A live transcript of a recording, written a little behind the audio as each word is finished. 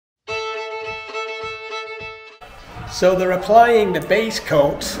So they're applying the base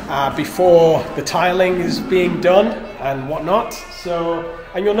coat before the tiling is being done and whatnot.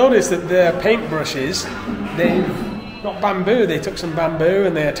 And you'll notice that the paintbrushes, they've got bamboo. They took some bamboo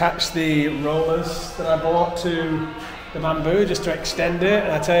and they attached the rollers that I bought to the bamboo just to extend it.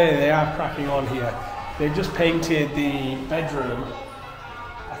 And I tell you, they are cracking on here. They've just painted the bedroom.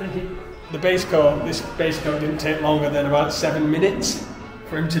 I think this base coat didn't take longer than about 7 minutes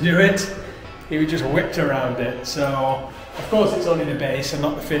for him to do it. He just whipped around it. So, of course, it's only the base and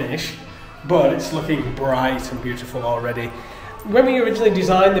not the finish, but it's looking bright and beautiful already. When we originally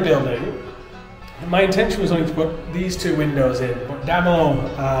designed the building, my intention was only to put these 2 windows in, but Damo,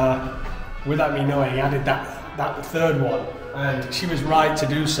 without me knowing, added that third one, and she was right to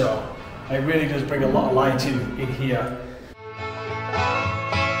do so. It really does bring a lot of light in here.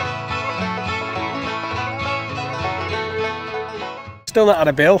 Still not had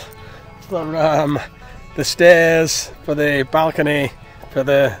a bill for the stairs, for the balcony, for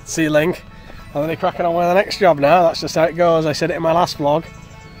the ceiling. And they're cracking on with the next job now. That's just how it goes. I said it in my last vlog.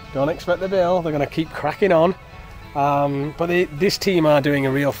 Don't expect the bill. They're going to keep cracking on. But this team are doing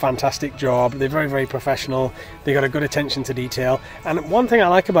a real fantastic job. They're very, very professional. They've got a good attention to detail. And one thing I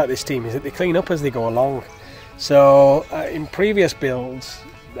like about this team is that they clean up as they go along. So in previous builds,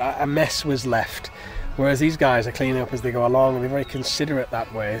 a mess was left. Whereas these guys are cleaning up as they go along, and they're very considerate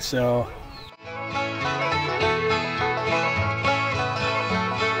that way. So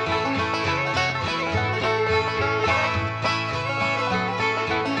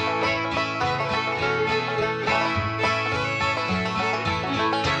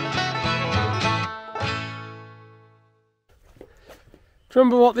do you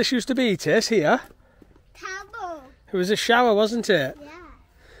remember what this used to be, Tis, here? Table. It was a shower, wasn't it? Yeah.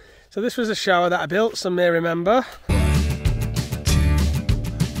 So this was a shower that I built, some may remember.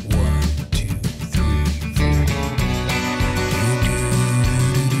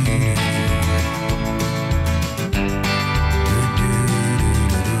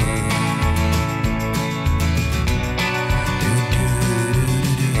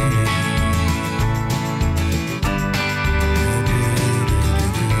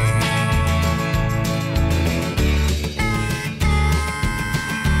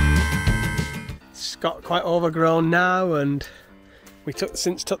 Got quite overgrown now, and we took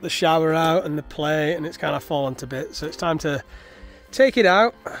the shower out and the plate, and it's kind of fallen to bits, so it's time to take it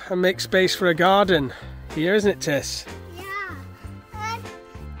out and make space for a garden here, isn't it, Tis? Yeah,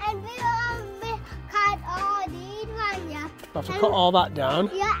 and we will cut all these ones, yeah. Have to cut all that down.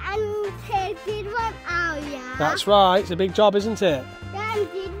 Yeah, and take this one out, yeah. That's right, it's a big job, isn't it? Yeah, and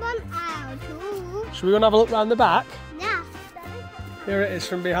this one out too. Should we go and have a look round the back? Yeah. Here it is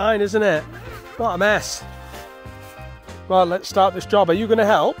from behind, isn't it? What a mess. Right, let's start this job. Are you going to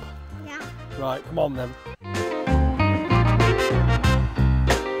help? Yeah. Right, come on then.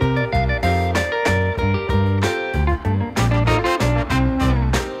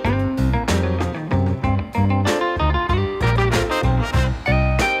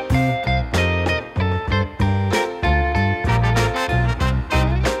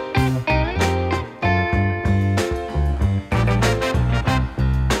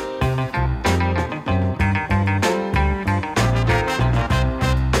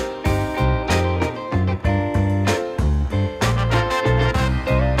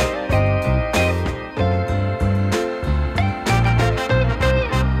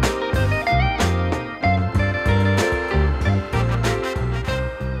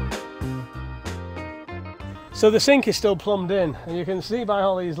 So the sink is still plumbed in, and you can see by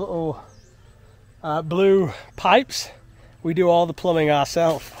all these little blue pipes, we do all the plumbing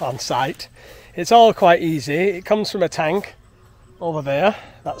ourselves on site. It's all quite easy. It comes from a tank over there.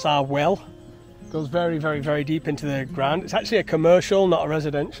 That's our well. It goes very, very, very deep into the ground. It's actually a commercial, not a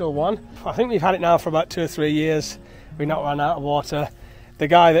residential one. I think we've had it now for about 2 or 3 years. We've not run out of water. The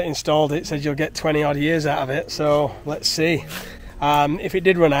guy that installed it said you'll get 20 odd years out of it, so let's see. If it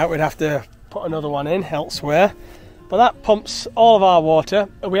did run out, we'd have to put another one in elsewhere, but that pumps all of our water.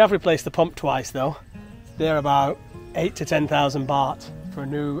 We have replaced the pump twice though. They're about 8,000 to 10,000 baht for a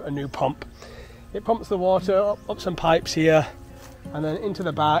new pump. It pumps the water up some pipes here, and then into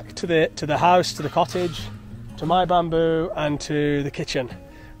the back to the house, to the cottage, to my bamboo, and to the kitchen.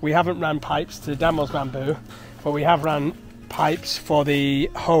 We haven't ran pipes to Damo's bamboo, but we have ran pipes for the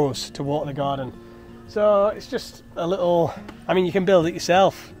hose to water the garden. So it's just a little, I mean, you can build it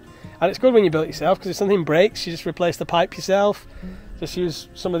yourself. And it's good when you build it yourself, because if something breaks, you just replace the pipe yourself. Just use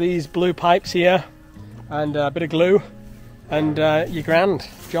some of these blue pipes here and a bit of glue, and you're grand.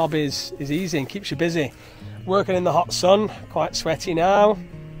 Job is easy and keeps you busy. Working in the hot sun, quite sweaty now.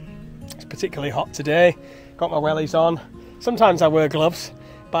 It's particularly hot today. got my wellies on. Sometimes I wear gloves,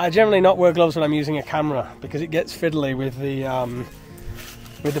 but I generally not wear gloves when I'm using a camera because it gets fiddly with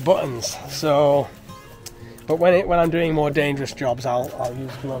the buttons. So, but when I'm doing more dangerous jobs, I'll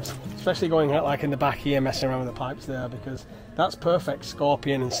use gloves, especially going out like in the back here, messing around with the pipes there, because that's perfect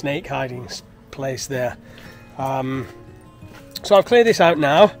scorpion and snake hiding place there. So I've cleared this out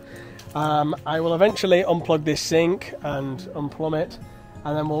now. I will eventually unplug this sink and unplumb it,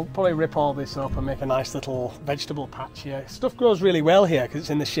 and then we'll probably rip all this up and make a nice little vegetable patch here. Stuff grows really well here because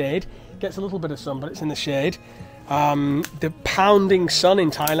it's in the shade. Gets a little bit of sun, but it's in the shade. The pounding sun in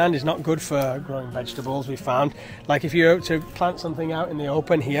Thailand is not good for growing vegetables, we found. Like if you're to plant something out in the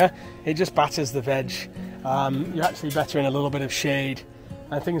open here, it just batters the veg. You're actually better in a little bit of shade,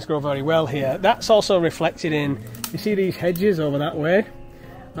 and things grow very well here. That's also reflected in, you see these hedges over that way?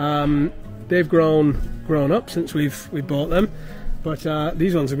 They've grown up since we bought them, but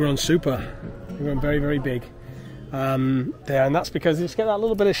these ones have grown super. They've grown very, very big there, and that's because you just get that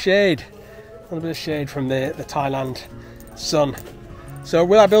little bit of shade. A little bit of shade from the Thailand sun. So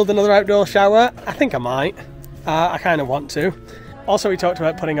will I build another outdoor shower? I think I might. I kind of want to. Also, we talked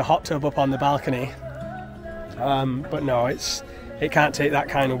about putting a hot tub up on the balcony, but no, it can't take that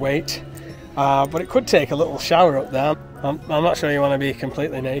kind of weight. But it could take a little shower up there. I'm not sure you want to be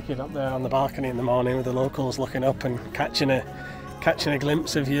completely naked up there on the balcony in the morning with the locals looking up and catching a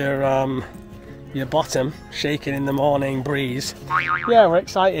glimpse of your bottom shaking in the morning breeze. Yeah, we're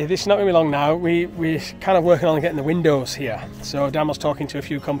excited. This is not going to be long now. We're kind of working on getting the windows here. So Damo's talking to a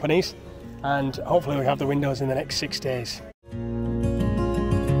few companies, and hopefully we'll have the windows in the next 6 days.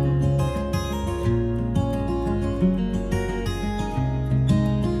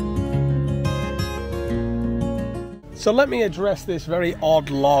 So let me address this very odd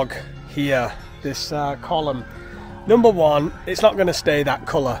log here, this column. Number one, it's not going to stay that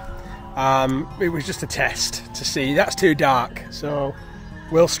colour. It was just a test to see. That's too dark, so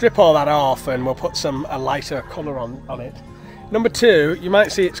we'll strip all that off and we'll put a lighter colour on it. Number two, you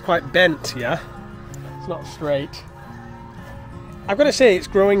might see it's quite bent here. It's not straight. I've got to say it's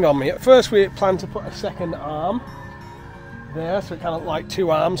growing on me. At first we planned to put a second arm there, so it kind of like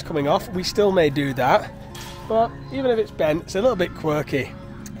two arms coming off. We still may do that, but even if it's bent, it's a little bit quirky,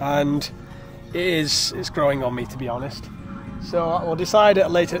 and it's growing on me, to be honest. So we'll decide at a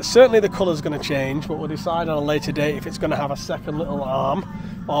later, certainly the colour's going to change, but we'll decide on a later date if it's going to have a second little arm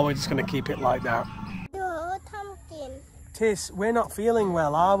or we're just going to keep it like that. Tis, we're not feeling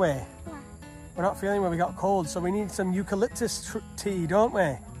well, are we? Yeah. We're not feeling well, we got cold, so we need some eucalyptus tea, don't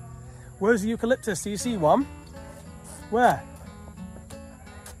we? Where's the eucalyptus? Do you see one? Where?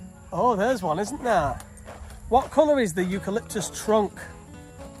 Oh, there's one, isn't there? What colour is the eucalyptus trunk?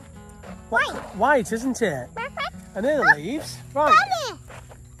 White. White, isn't it? And here are the leaves. Right,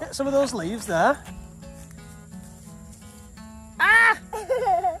 get some of those leaves there. Ah!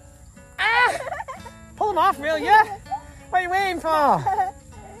 Ah! Pull them off, will you? What are you waiting for?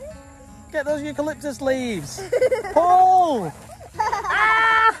 Get those eucalyptus leaves. Pull!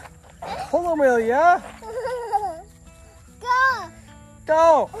 Ah! Pull them, will you? Go!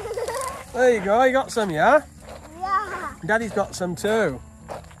 Go! There you go, you got some, yeah? Yeah. Daddy's got some too.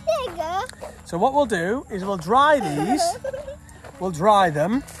 There you go. So what we'll do is we'll dry these, we'll dry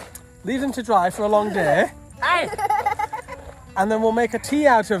them, leave them to dry for a long day, and then we'll make a tea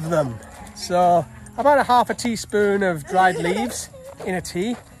out of them. So about a half a teaspoon of dried leaves in a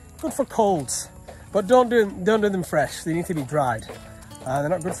tea, good for colds, but don't do them fresh, they need to be dried. They're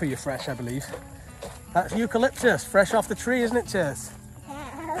not good for you fresh, I believe. That's eucalyptus, fresh off the tree, isn't it, Chase?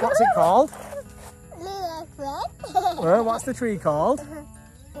 What's it called? Well, what's the tree called?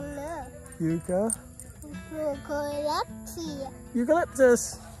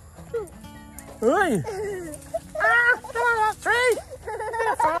 Eucalyptus. Oi! Ah! Come on, that tree!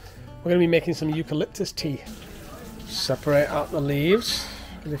 We're going to be making some eucalyptus tea. Separate out the leaves,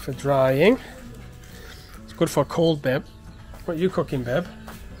 ready for drying. It's good for a cold, babe. What are you cooking, babe?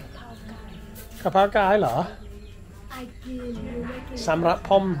 Kapao gaiเหรอ สำหรับ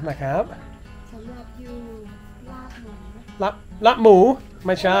ผมนะครับลาบหมูไ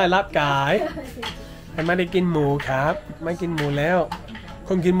ม่ใช่ลาบไก่ไม่ได้กินหมูครับไม่กินหมูแล้วค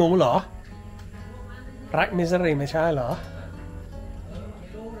นกินหมูเหรอรักมิสรีไม่ใช่เหรอ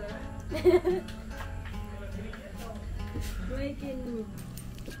ไม่กิน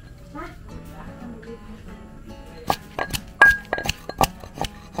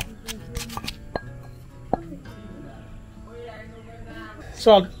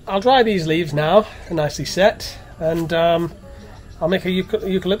So I'll dry these leaves now, nicely set, and I'll make a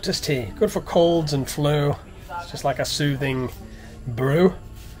eucalyptus tea. Good for colds and flu. It's just like a soothing brew,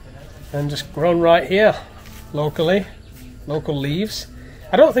 and just grown right here. locally, local leaves.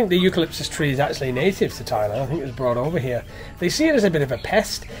 I don't think the eucalyptus tree is actually native to Thailand. I think it was brought over here. They see it as a bit of a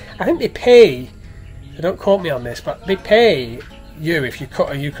pest. I think they pay, don't quote me on this, but they pay you if you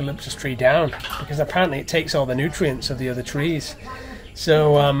cut a eucalyptus tree down, because apparently it takes all the nutrients of the other trees.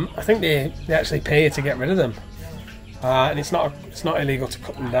 So I think they actually pay you to get rid of them. And it's not illegal to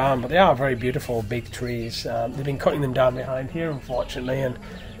cut them down, but they are very beautiful big trees. They've been cutting them down behind here, unfortunately, and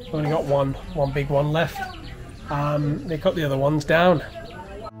we've only got one big one left. They cut the other ones down.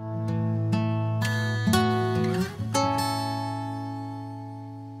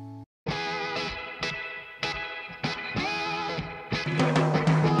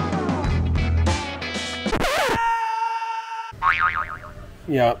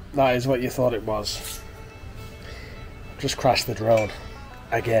 Yeah, that is what you thought it was. Just crashed the drone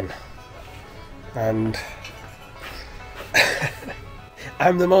again, and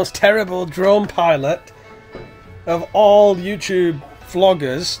I'm the most terrible drone pilot of all YouTube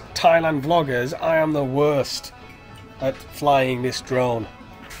vloggers, Thailand vloggers. I am the worst at flying this drone.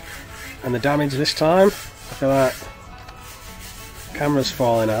 And the damage this time, look at that. Camera's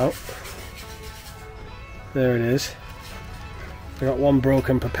falling out. There it is. We got one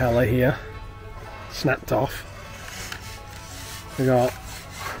broken propeller here, snapped off. We got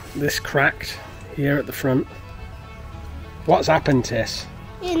this cracked here at the front. What's happened, Tiss?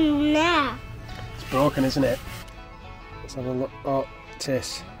 In there. It's broken, isn't it? Let's have a look. Oh,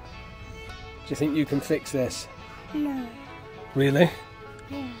 Tiss. Do you think you can fix this? No. Really?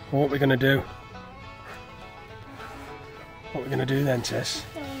 Yeah. Well, what are we going to do? What are we going to do then, Tiss?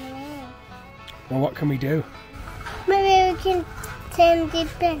 Well, what can we do? Maybe we can send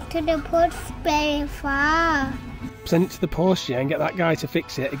it back to the post very far. Send it to the post, yeah, and get that guy to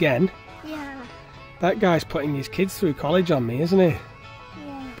fix it again? Yeah. That guy's putting his kids through college on me, isn't he?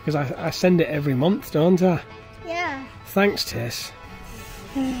 Yeah. Because I send it every month, don't I? Yeah. Thanks, Tiss.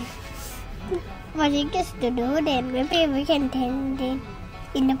 What you get to do then? Maybe we can send it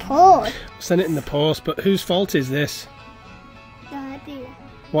in the post. Send it in the post, but whose fault is this? Daddy.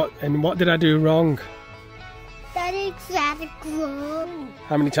 What did I do wrong? Daddy, exactly wrong.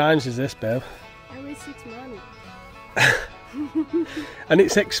 How many times is this, babe? Every 6 months. And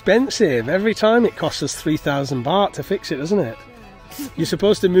it's expensive. Every time it costs us 3,000 baht to fix it, doesn't it? Yeah. You're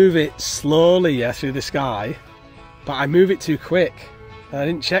supposed to move it slowly, yeah, through the sky, but I move it too quick. I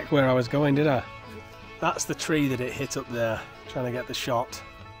didn't check where I was going, did I? That's the tree that it hit up there, trying to get the shot.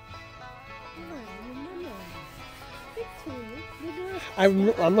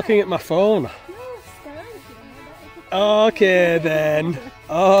 I'm looking at my phone. Okay then.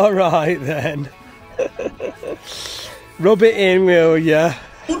 Alright then. Rub it in, will ya?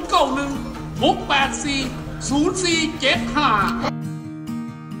 0916840475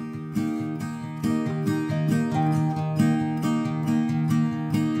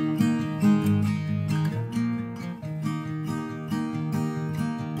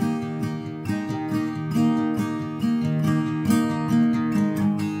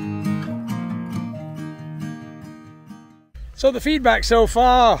 So the feedback so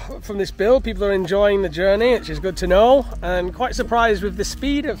far from this build, people are enjoying the journey, which is good to know, and quite surprised with the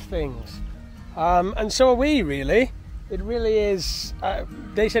speed of things. And so are we, really. It really is,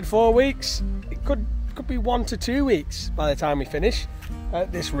 they said 4 weeks, it could be 1 to 2 weeks by the time we finish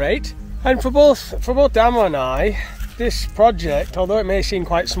at this rate. And for both Damo and I, this project, although it may seem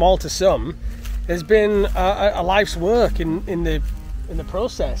quite small to some, has been a life's work in the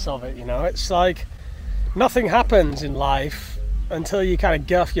process of it, you know. It's like nothing happens in life until you kind of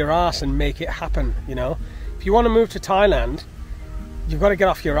get off your ass and make it happen, you know. If you want to move to Thailand, you've got to get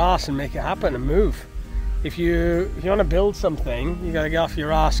off your ass and make it happen and move. If you want to build something, you got to get off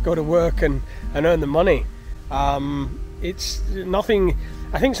your ass, go to work and earn the money. It's nothing.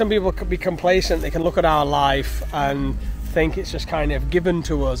 I think some people could be complacent. They can look at our life and think it's just kind of given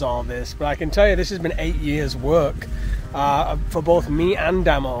to us, all this, but I can tell you this has been 8 years work for both me and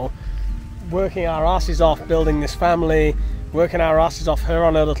Damo, working our asses off building this family, working our asses off, her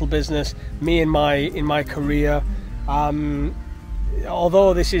on her little business, me in my career.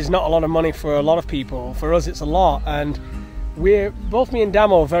 Although this is not a lot of money for a lot of people, for us it's a lot, and we're both, me and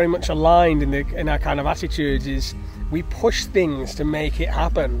Damo, very much aligned in our kind of attitudes. Is we push things to make it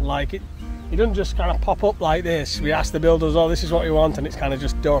happen. Like it doesn't just kind of pop up like this. We ask the builders, oh, this is what we want, and it's kind of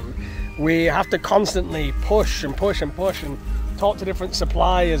just done. We have to constantly push and push and push and talk to different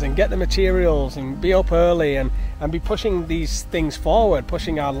suppliers and get the materials and be up early and be pushing these things forward,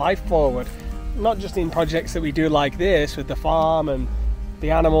 pushing our life forward, not just in projects that we do like this with the farm and the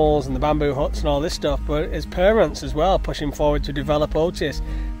animals and the bamboo huts and all this stuff, but as parents as well, pushing forward to develop Otis,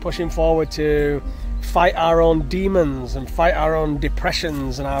 pushing forward to fight our own demons and fight our own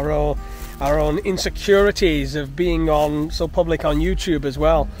depressions and our own insecurities of being so public on YouTube as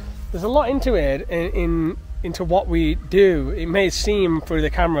well. There's a lot into it, into what we do. It may seem through the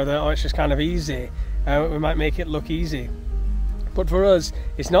camera that it's just kind of easy. We might make it look easy, but for us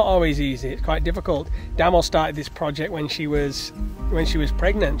it's not always easy. It's quite difficult. Damo started this project when she was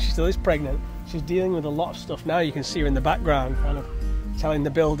pregnant. She still is pregnant. She's dealing with a lot of stuff now. You can see her in the background kind of telling the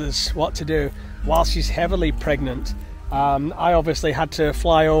builders what to do while she's heavily pregnant. I obviously had to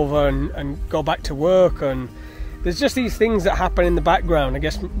fly over and go back to work, and there's just these things that happen in the background. I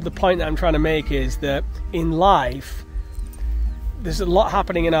guess the point that I'm trying to make is that in life there's a lot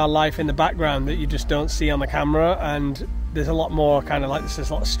happening in our life in the background that you just don't see on the camera, and there's a lot more kind of like this. There's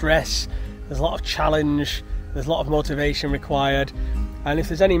a lot of stress, there's a lot of challenge, there's a lot of motivation required. And if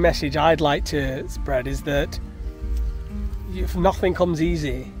there's any message I'd like to spread is that if nothing comes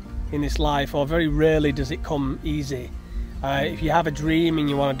easy in this life, or very rarely does it come easy. If you have a dream and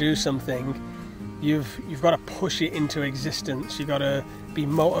you want to do something, you've got to push it into existence. You've got to be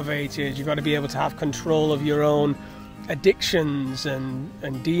motivated. You've got to be able to have control of your own addictions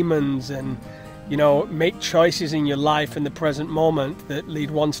and demons, and make choices in your life in the present moment that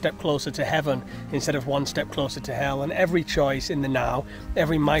lead one step closer to heaven instead of one step closer to hell. And every choice in the now,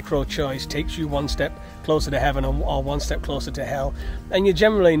 every micro choice takes you one step closer to heaven or one step closer to hell. And you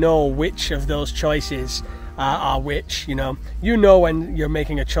generally know which of those choices are which. You know when you're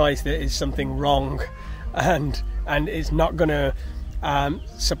making a choice that is something wrong and it's not going to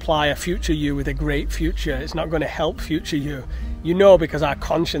supply a future you with a great future. It's not going to help future you. Because our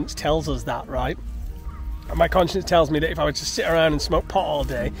conscience tells us that, right? And my conscience tells me that if I were to sit around and smoke pot all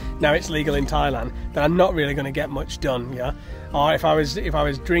day, now it's legal in Thailand, then I'm not really going to get much done, yeah? Or if I was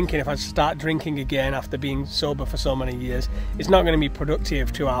drinking, if I start drinking again after being sober for so many years, it's not going to be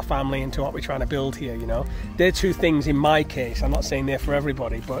productive to our family and to what we're trying to build here, They're two things in my case. I'm not saying they're for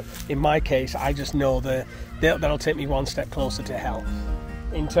everybody, but in my case, I just know that that'll take me one step closer to hell.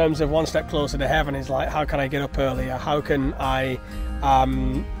 In terms of one step closer to heaven is like, how can I get up earlier? How can I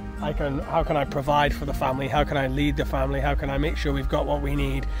provide for the family? How can I lead the family? How can I make sure we've got what we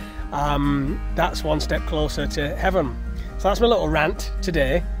need? That's one step closer to heaven. So that's my little rant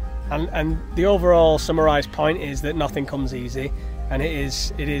today, and the overall summarized point is that nothing comes easy, and it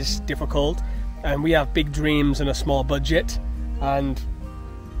is difficult, and we have big dreams and a small budget, and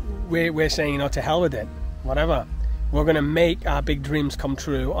we're saying to hell with it, whatever. We're going to make our big dreams come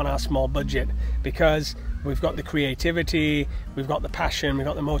true on our small budget, because we've got the creativity, we've got the passion, we've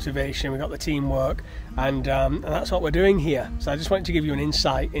got the motivation, we've got the teamwork, and that's what we're doing here. So I just wanted to give you an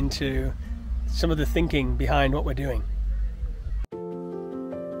insight into some of the thinking behind what we're doing.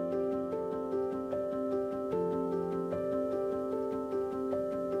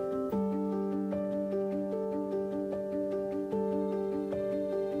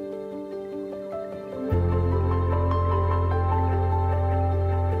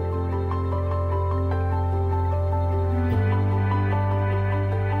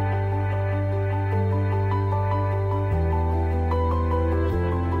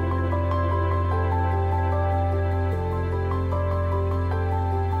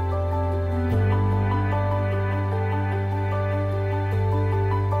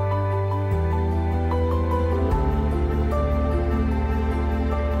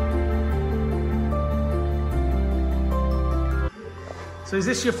 So is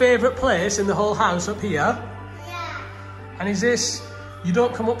this your favourite place in the whole house up here? Yeah. And is this, you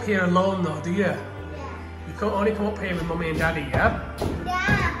don't come up here alone though, do you? Yeah. You only come up here with Mummy and Daddy, yeah?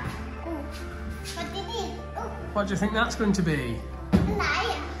 Yeah. What did it? What do you think that's going to be? A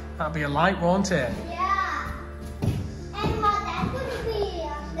light. That'll be a light, won't it? Yeah. And what that's going to be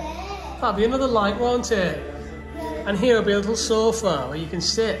up there? That'll be another light, won't it? Yeah. And here will be a little sofa where you can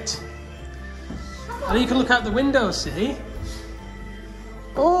sit. And you can look out the window, see?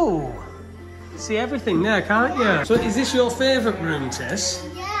 Oh, see everything there, can't you? So is this your favourite room, Tess?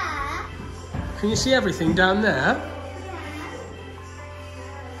 Yeah. Can you see everything down there? Yeah.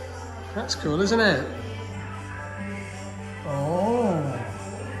 That's cool, isn't it? Oh,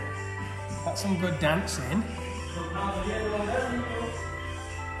 that's some good dancing.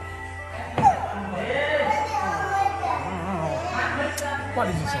 What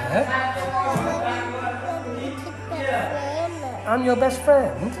did you say? I'm your best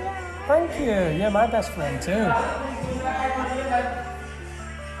friend? Thank you. You're my best friend too.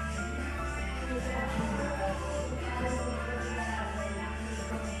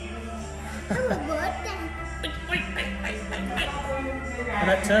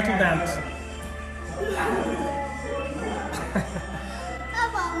 That turtle dance.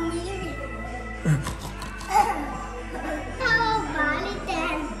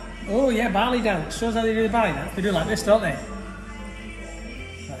 Oh yeah, Bali dance. Shows how they do the Bali dance. They do like this, don't they?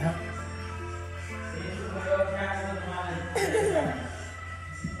 Like that.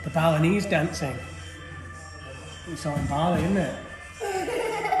 The Balinese dancing. It's all in Bali, isn't it?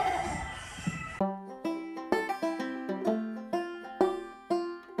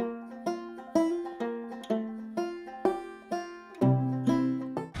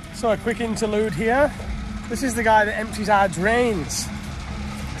 So a quick interlude here. This is the guy that empties our drains.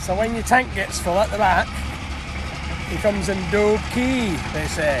 So when your tank gets full at the back, he comes and do key, they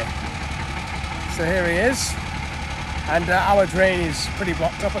say. So here he is. And our drain is pretty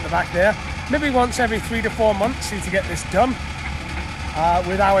blocked up at the back there. Maybe once every 3 to 4 months need to get this done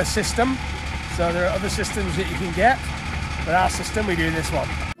with our system. So there are other systems that you can get, but our system, we do this one.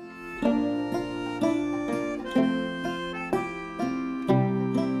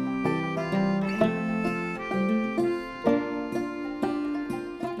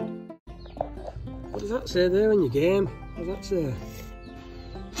 What does that say there on your game? What does that say?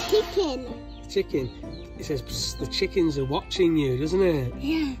 Chicken. Chicken. It says the chickens are watching you, doesn't it?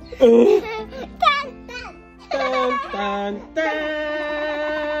 Yeah. Dun, dun, dun.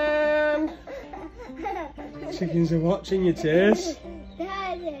 Chickens are watching you, Tis.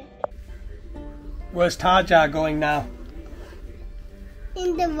 Where's Tarjar going now?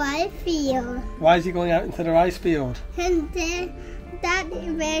 In the rice field. Why is he going out into the rice field? And then that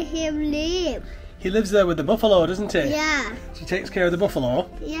is where he lives. He lives there with the buffalo, doesn't he? Yeah. She takes care of the buffalo.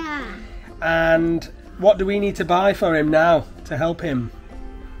 Yeah. And what do we need to buy for him now to help him?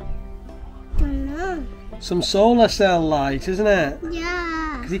 Don't know. Some solar cell light, isn't it?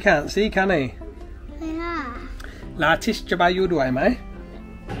 Yeah. Because he can't see, can he? Yeah. Latis จะไปอยู่ด้วยไหม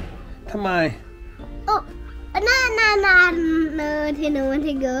ทำไม Oh, no,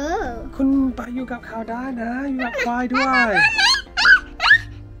 to go. คุณไปอยู่กับเขาได้นะอยู่กับควายด้วย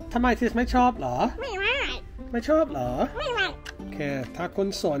ทำไมทิสไม่ชอบเหรอ ไม่ชอบเหรอ โอเค ถ้าคุณ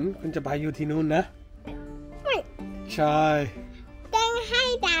สนคุณจะไปอยู่ที่นู่นนะ ใช่ ต้องให้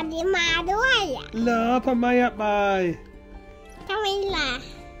ดาดีมาด้วยอ่ะ เหรอทำไมอยากไป ทำไมล่ะ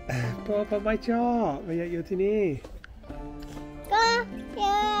เพราะผมไม่ชอบไม่อยากอยู่ที่นี่ ก็เจ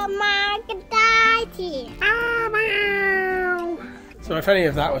อมาก็ได้ที So if any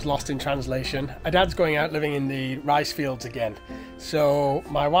of that was lost in translation, Dad's going out living in the rice fields again. So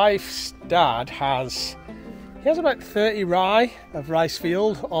my wife's dad has about 30 rye of rice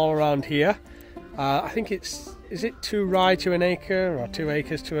field all around here. I think is it 2 rye to an acre or 2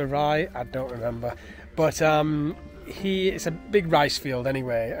 acres to a rye? I don't remember. But it's a big rice field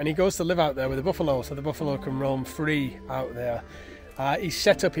anyway, and he goes to live out there with the buffalo, so the buffalo can roam free out there. His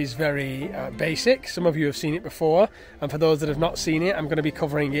setup is very basic. Some of you have seen it before, and for those that have not seen it, I'm going to be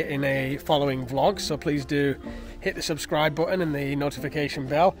covering it in a following vlog, so please do hit the subscribe button and the notification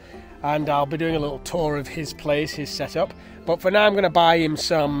bell, and I'll be doing a little tour of his place, his setup. But for now I'm going to buy him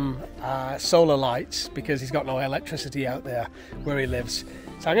some solar lights, because he's got no electricity out there where he lives.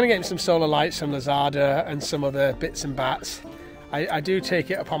 So I'm going to get him some solar lights from Lazada and some other bits and bats. I do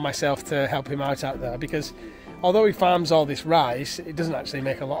take it upon myself to help him out there, because although he farms all this rice, it doesn't actually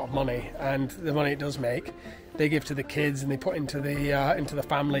make a lot of money, and the money it does make, they give to the kids and they put into the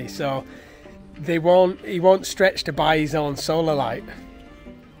family. So he won't stretch to buy his own solar light.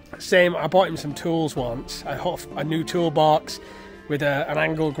 Same, I bought him some tools once, a new toolbox with an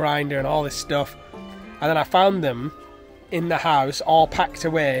angle grinder and all this stuff, and then I found them in the house all packed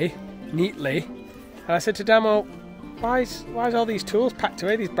away neatly, and I said to Damo, why is all these tools packed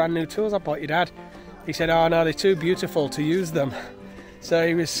away, these brand new tools I bought your dad? He said, oh no, they're too beautiful to use them. So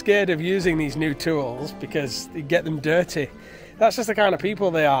he was scared of using these new tools because they'd get them dirty. That's just the kind of people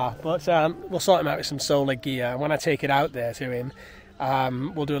they are. But we'll sort him out with some solar gear, and when I take it out there to him,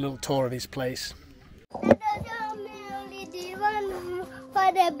 we'll do a little tour of his place.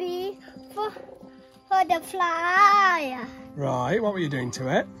 For the fly. Right, what were you doing to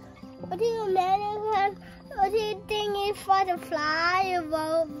it? What do you think is for the fly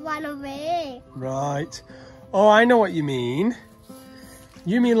will run away? Right. Oh, I know what you mean.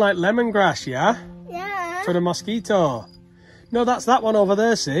 You mean like lemongrass, yeah? Yeah. For the mosquito. No, that's that one over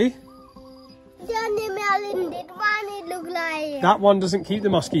there, see? That one doesn't keep the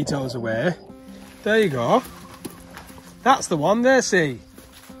mosquitoes away. There you go. That's the one there, see?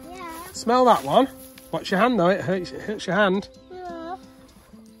 Yeah. Smell that one. Watch your hand though, it hurts your hand. Yeah.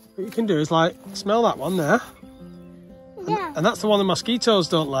 What you can do is like, smell that one there. Yeah. And that's the one the mosquitoes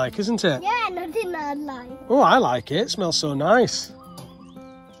don't like, isn't it? Yeah, nothing I like. Oh, I like it. It smells so nice.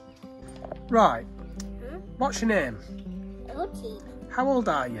 Right. What's your name? Otis. How old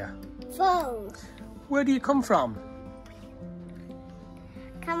are you? 4. Where do you come from?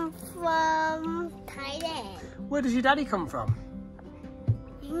 come from Thailand, Where does your daddy come from?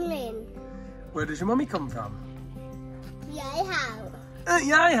 England, Where does your mummy come from? Yai House, At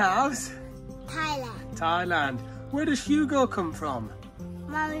Yai House, Thailand, Thailand. Where does Hugo come from?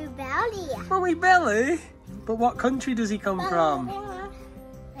 Mommy Belly. Mummy Belly? But what country does he come from?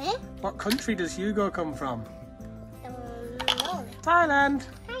 Eh? What country does Hugo come from? No. Thailand.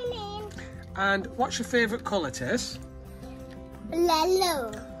 Thailand. And what's your favourite colour, Tis?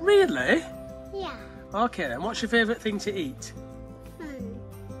 Lalo. Really? Yeah. Okay then, what's your favourite thing to eat?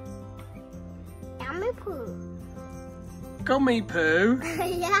 Yummy poo. Gummy poo.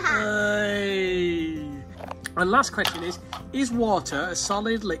 Yeah. Hey. And last question is water a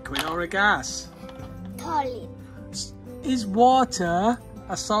solid, liquid or a gas? Solid. Is water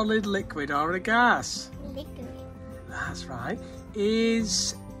a solid, liquid or a gas? Liquid. That's right.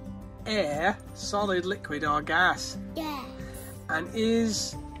 Is air solid, liquid or gas? Yeah. And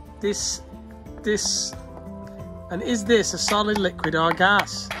is this a solid, liquid or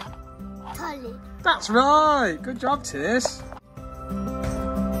gas? Solid. That's right. Good job, Tis.